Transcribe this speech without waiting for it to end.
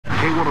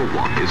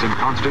K101 is in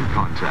constant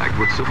contact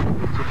with civil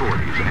defense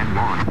authorities and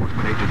law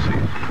enforcement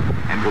agencies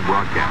and will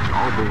broadcast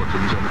all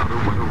bulletins and other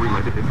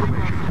weather-related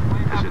information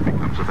as it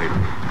becomes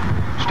available.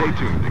 Stay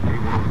tuned to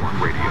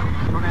K101 Radio.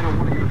 Tornado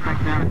warning in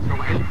effect now until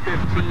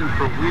 8:15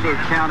 for Wheeler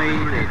County.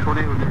 The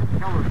tornado near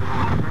Kellerville,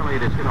 and apparently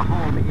it has hit a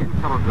home in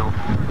Kellerville,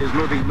 is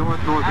moving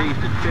north-northeast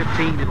at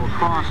 15. It'll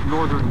cross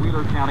northern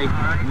Wheeler County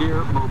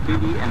near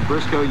Mobile and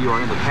Briscoe. You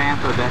are in the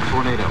path of that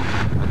tornado.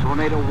 A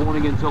tornado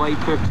warning until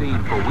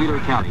 8:15 for Wheeler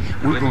County.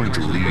 We're going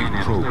to leave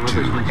Probe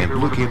 2 and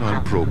look in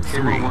on Probe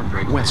 3,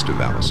 west of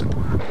Allison.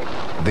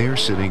 They're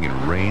sitting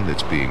in rain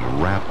that's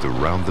being wrapped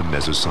around the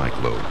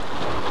mesocyclone.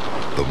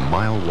 The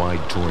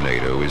mile-wide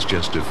tornado is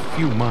just a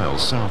few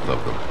miles south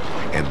of them,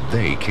 and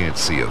they can't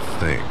see a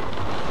thing.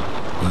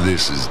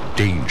 This is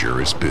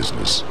dangerous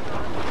business.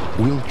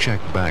 We'll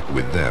check back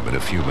with them in a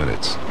few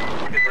minutes.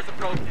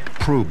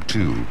 Probe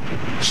 2,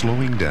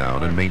 slowing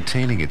down and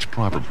maintaining its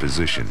proper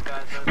position,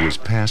 was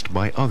passed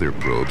by other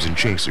probes and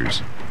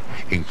chasers,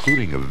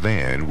 including a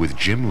van with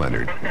Jim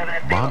Leonard,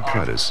 Bob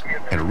Prentice,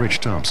 and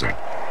Rich Thompson.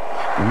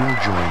 We'll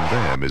join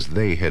them as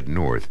they head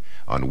north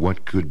on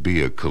what could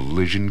be a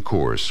collision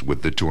course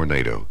with the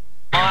tornado.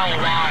 Mile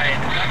wide.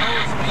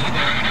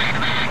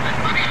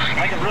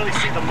 I can really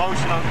see the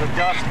motion of the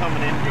dust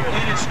coming into it.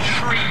 It is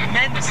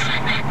tremendous.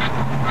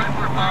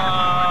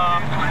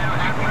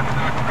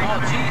 Oh,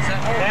 geez.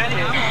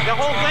 The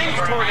whole thing's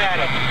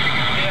tornadic.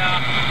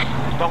 Yeah.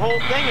 The whole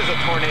thing is a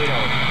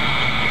tornado.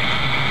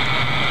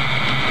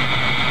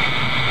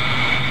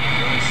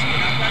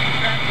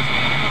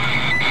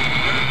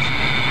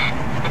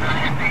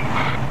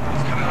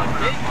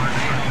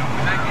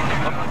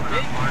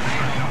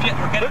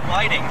 We're getting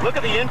lighting. Look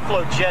at the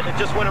inflow jet that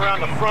just went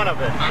around the front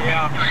of it.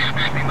 Yeah.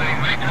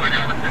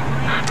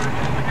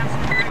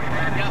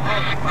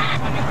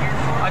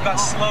 I got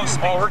slow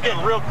speed. Oh, we're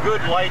getting real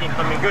good lighting.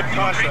 I mean, good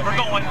concept. We're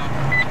going.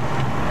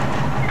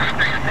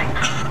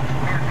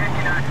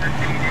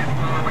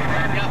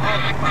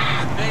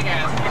 Big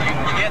ass.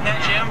 You getting that,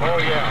 Jim? Oh,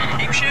 yeah.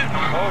 Keep shooting.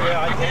 Oh,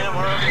 yeah. I damn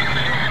her.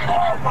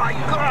 Oh, my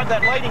God.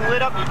 That lighting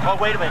lit up. Oh,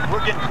 wait a minute.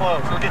 We're getting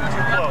close. We're getting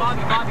too close.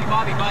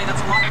 Bobby.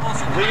 That's a lot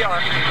closer. We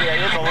are.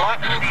 Yeah, it's a lot.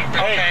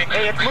 Hey,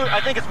 it's I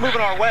think it's moving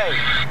our way.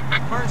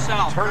 Turn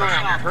south. Turn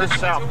around. Turn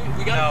south.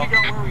 We got to figure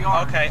out where we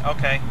are.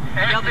 Okay.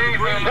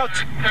 No,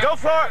 go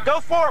for it. Go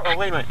for it. Oh,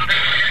 wait a minute.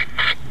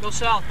 Go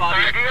south,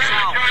 Bobby.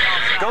 South.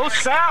 Go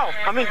south.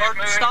 I mean,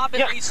 stop it.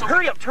 Yeah,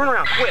 hurry up. Turn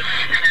around. Quick.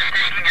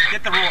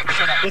 Get the rule.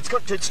 Shut up.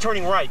 It's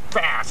turning right.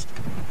 Fast.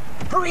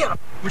 Hurry up.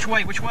 Which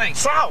way?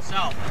 South.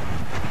 South.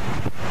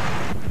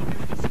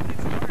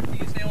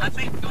 I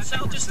think go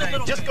south just a little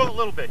bit. Just go a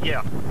little bit,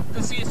 yeah.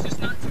 Because see, it's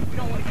just not too, we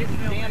don't want to get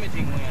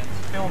damaging winds.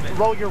 Film it.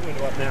 Roll your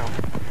window up now.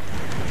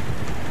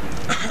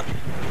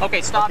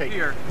 Okay, stop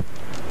here.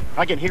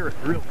 I can hear it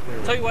real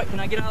clearly. Tell you what, can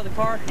I get out of the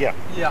car? Yeah.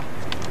 Yeah.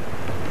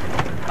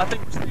 I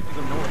think we're safe to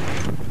go north.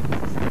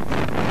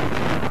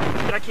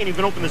 I can't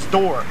even open this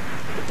door.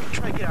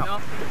 Try to get out.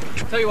 No.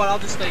 Tell you what, I'll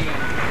just stay in.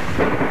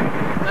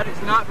 That is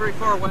not very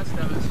far west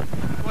of us.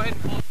 Go ahead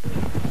and pull.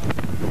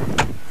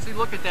 See,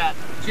 look at that.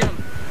 Jim,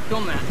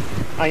 film that.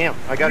 I am.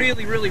 I got it.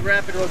 Really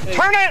rapid rotation.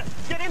 Turn it!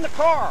 Get in the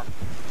car!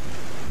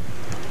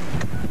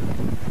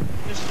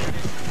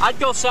 I'd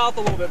go south a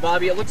little bit,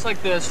 Bobby. It looks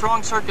like the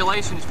strong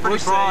circulation is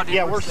pretty broad.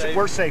 Yeah,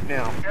 we're safe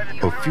now.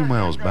 A few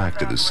miles back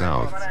to the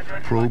south,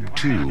 Probe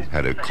 2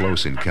 had a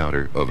close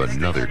encounter of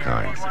another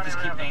kind. Just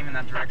keep aiming in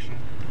that direction.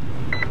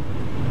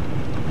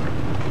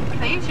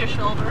 Can I use your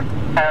shoulder?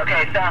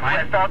 Okay,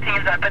 southwest. All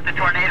teams up at the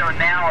tornado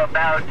now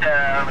about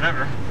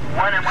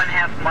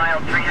 1.5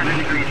 miles, 300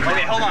 degrees.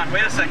 Okay, hold on.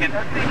 Wait a second.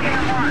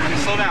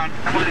 Slow down.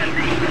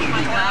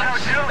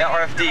 Yeah,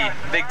 RFD.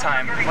 Big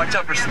time. Watch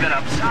out for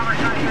spin-ups.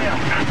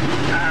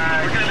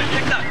 We're going to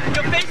pick up.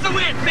 Go face the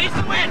wind. Face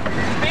the wind.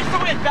 Face the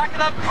wind. Back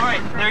it up. All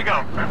right. There you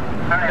go.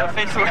 Go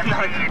face the wind.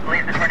 I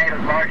believe the tornado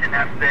is large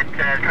enough that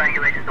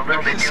triangulation is a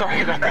little bit new.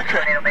 Sorry about that.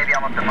 Tornado maybe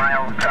almost a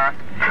mile across.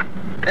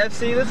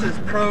 FC, this is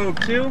Probe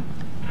 2.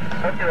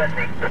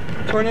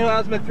 Tornado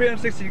azimuth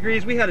 360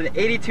 degrees. We had an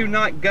 82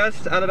 knot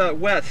gust out about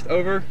west.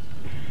 Over.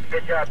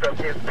 Good job, Probe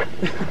 2.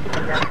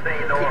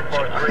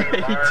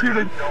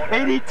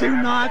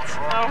 82 knots.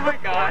 Oh my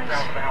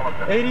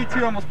gosh.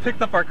 82 almost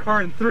picked up our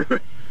car and threw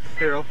it.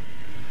 Daryl.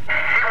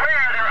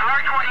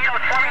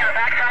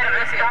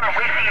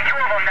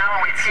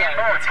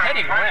 It's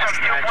heading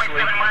west,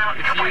 actually.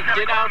 If you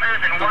get out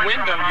the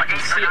window, you can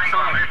see it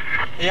fine.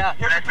 Yeah,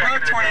 here's another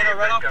tornado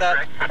right off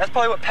that. That's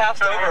probably what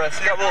passed over us.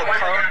 See that little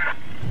cone?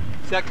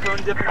 See that cone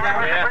dipping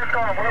down?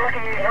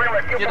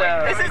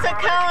 Yeah. This is a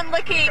cone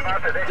looking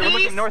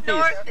east,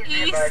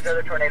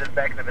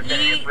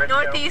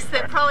 northeast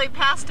that probably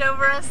passed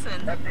over us,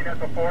 and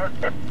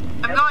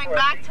I'm going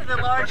back to the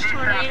large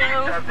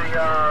tornado.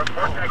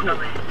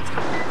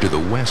 To the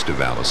west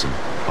of Allison,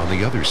 on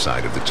the other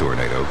side of the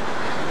tornado,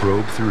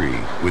 Probe 3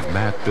 with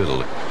Matt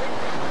Biddle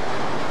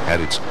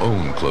had its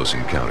own close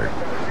encounter.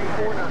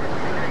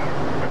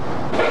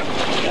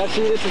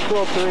 Actually, this is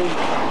Probe 3.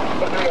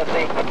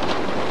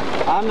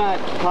 I'm not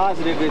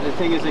positive that the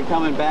thing isn't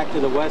coming back to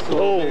the west a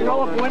little bit.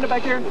 Roll up the window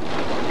back here.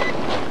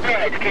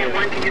 Yeah, it's Cam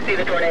 1. Can you see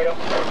the tornado?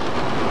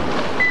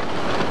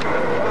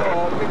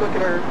 Oh, let me look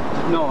at her.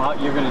 No,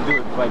 you're going to do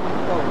it. Like,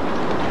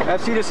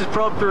 FC, this is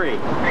probe 3.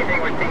 I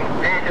think we're seeing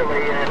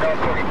visually North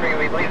 43.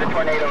 We believe the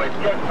tornado is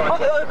just on.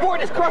 Oh,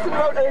 Ford is crossing the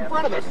road in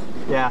front of us.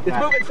 Yeah. It's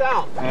moving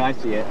south. I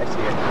see it. I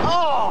see it.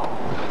 Oh,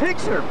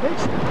 picture.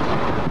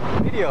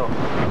 Video.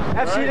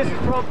 FC, this is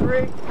probe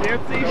 3.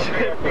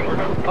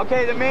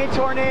 Okay, the main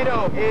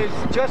tornado is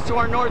just to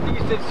our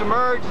northeast. It's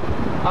submerged.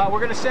 We're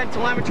going to send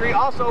telemetry.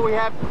 Also, we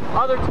have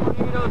other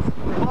tornadoes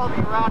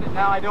revolving around it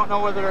now. I don't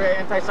know whether they're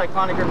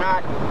anticyclonic or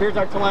not. Here's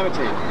our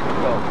telemetry.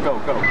 Go.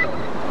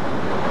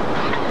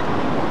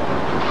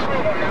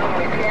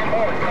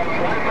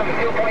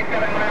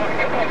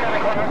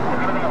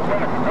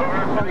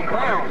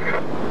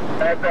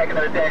 That's back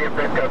into the Daniel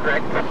Briscoe,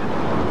 correct?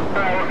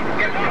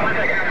 Get 1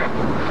 second.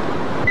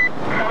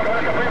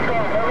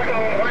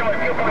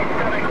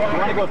 You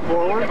want to go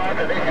forward?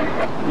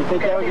 You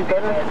think that would be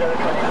better?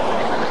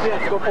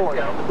 Yes, go forward.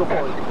 Go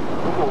forward.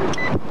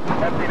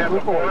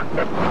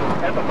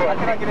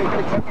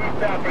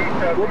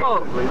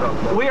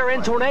 We are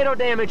in tornado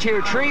damage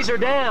here. Trees are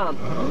down.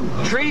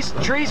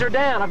 Trees are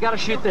down. I've got to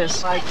shoot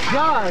this. My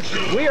gosh,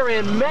 we are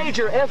in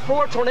major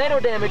F4 tornado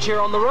damage here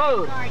on the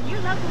road.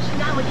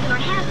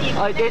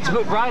 It's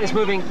right. It's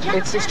moving.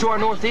 It's to our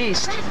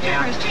northeast.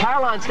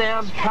 Power lines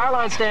down.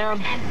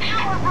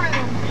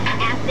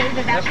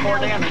 F4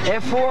 damage.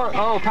 F4.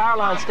 Oh, power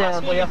lines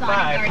down. Possibly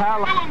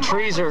F5.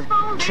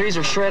 Trees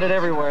are shredded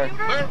everywhere.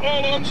 They're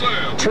all on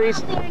sale.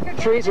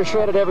 Trees are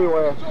shredded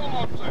everywhere.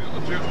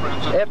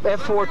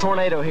 F4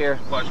 tornado here.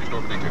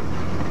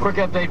 Quick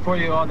update for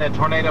you on that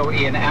tornado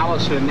in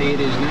Allison.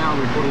 It is now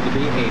reported to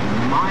be a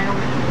mile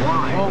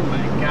wide. Oh my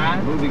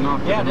God. Moving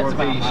off to the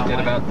northeast at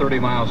about 30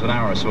 miles an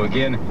hour. So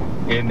again,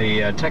 in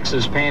the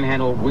Texas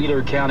Panhandle,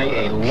 Wheeler County,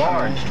 a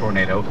large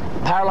tornado.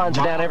 Power lines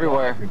are down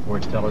everywhere.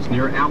 Reports tell us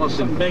near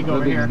Allison,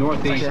 moving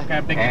northeast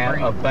at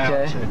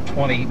about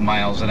 20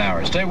 miles an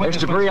hour. Stay with us.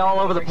 There's debris all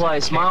over the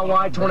place. Mile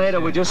wide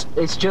tornado.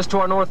 It's just to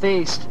our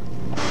northeast.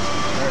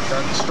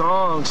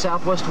 Strong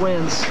southwest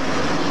winds.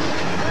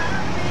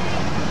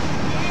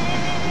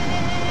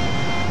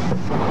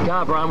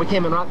 God, Brian, we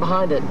came in right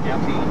behind it. Yeah,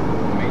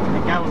 the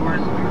guy was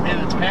in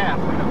its path.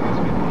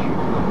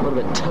 A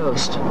little bit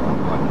toast.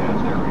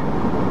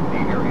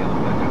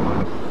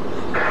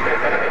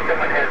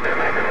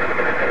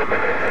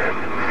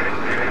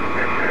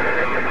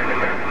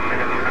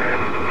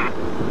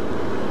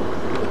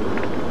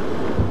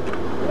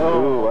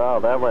 Oh, wow,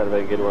 that might have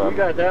been a good one. You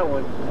got that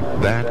one.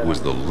 That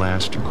was the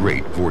last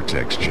great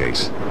vortex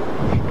chase.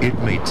 It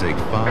may take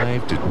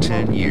 5 to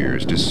 10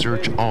 years to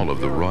search all of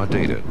the raw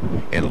data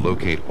and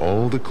locate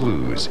all the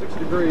clues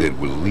that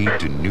will lead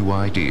to new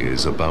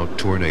ideas about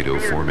tornado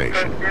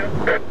formation.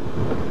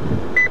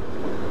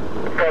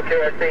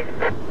 Okay, I see.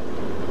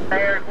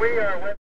 We are with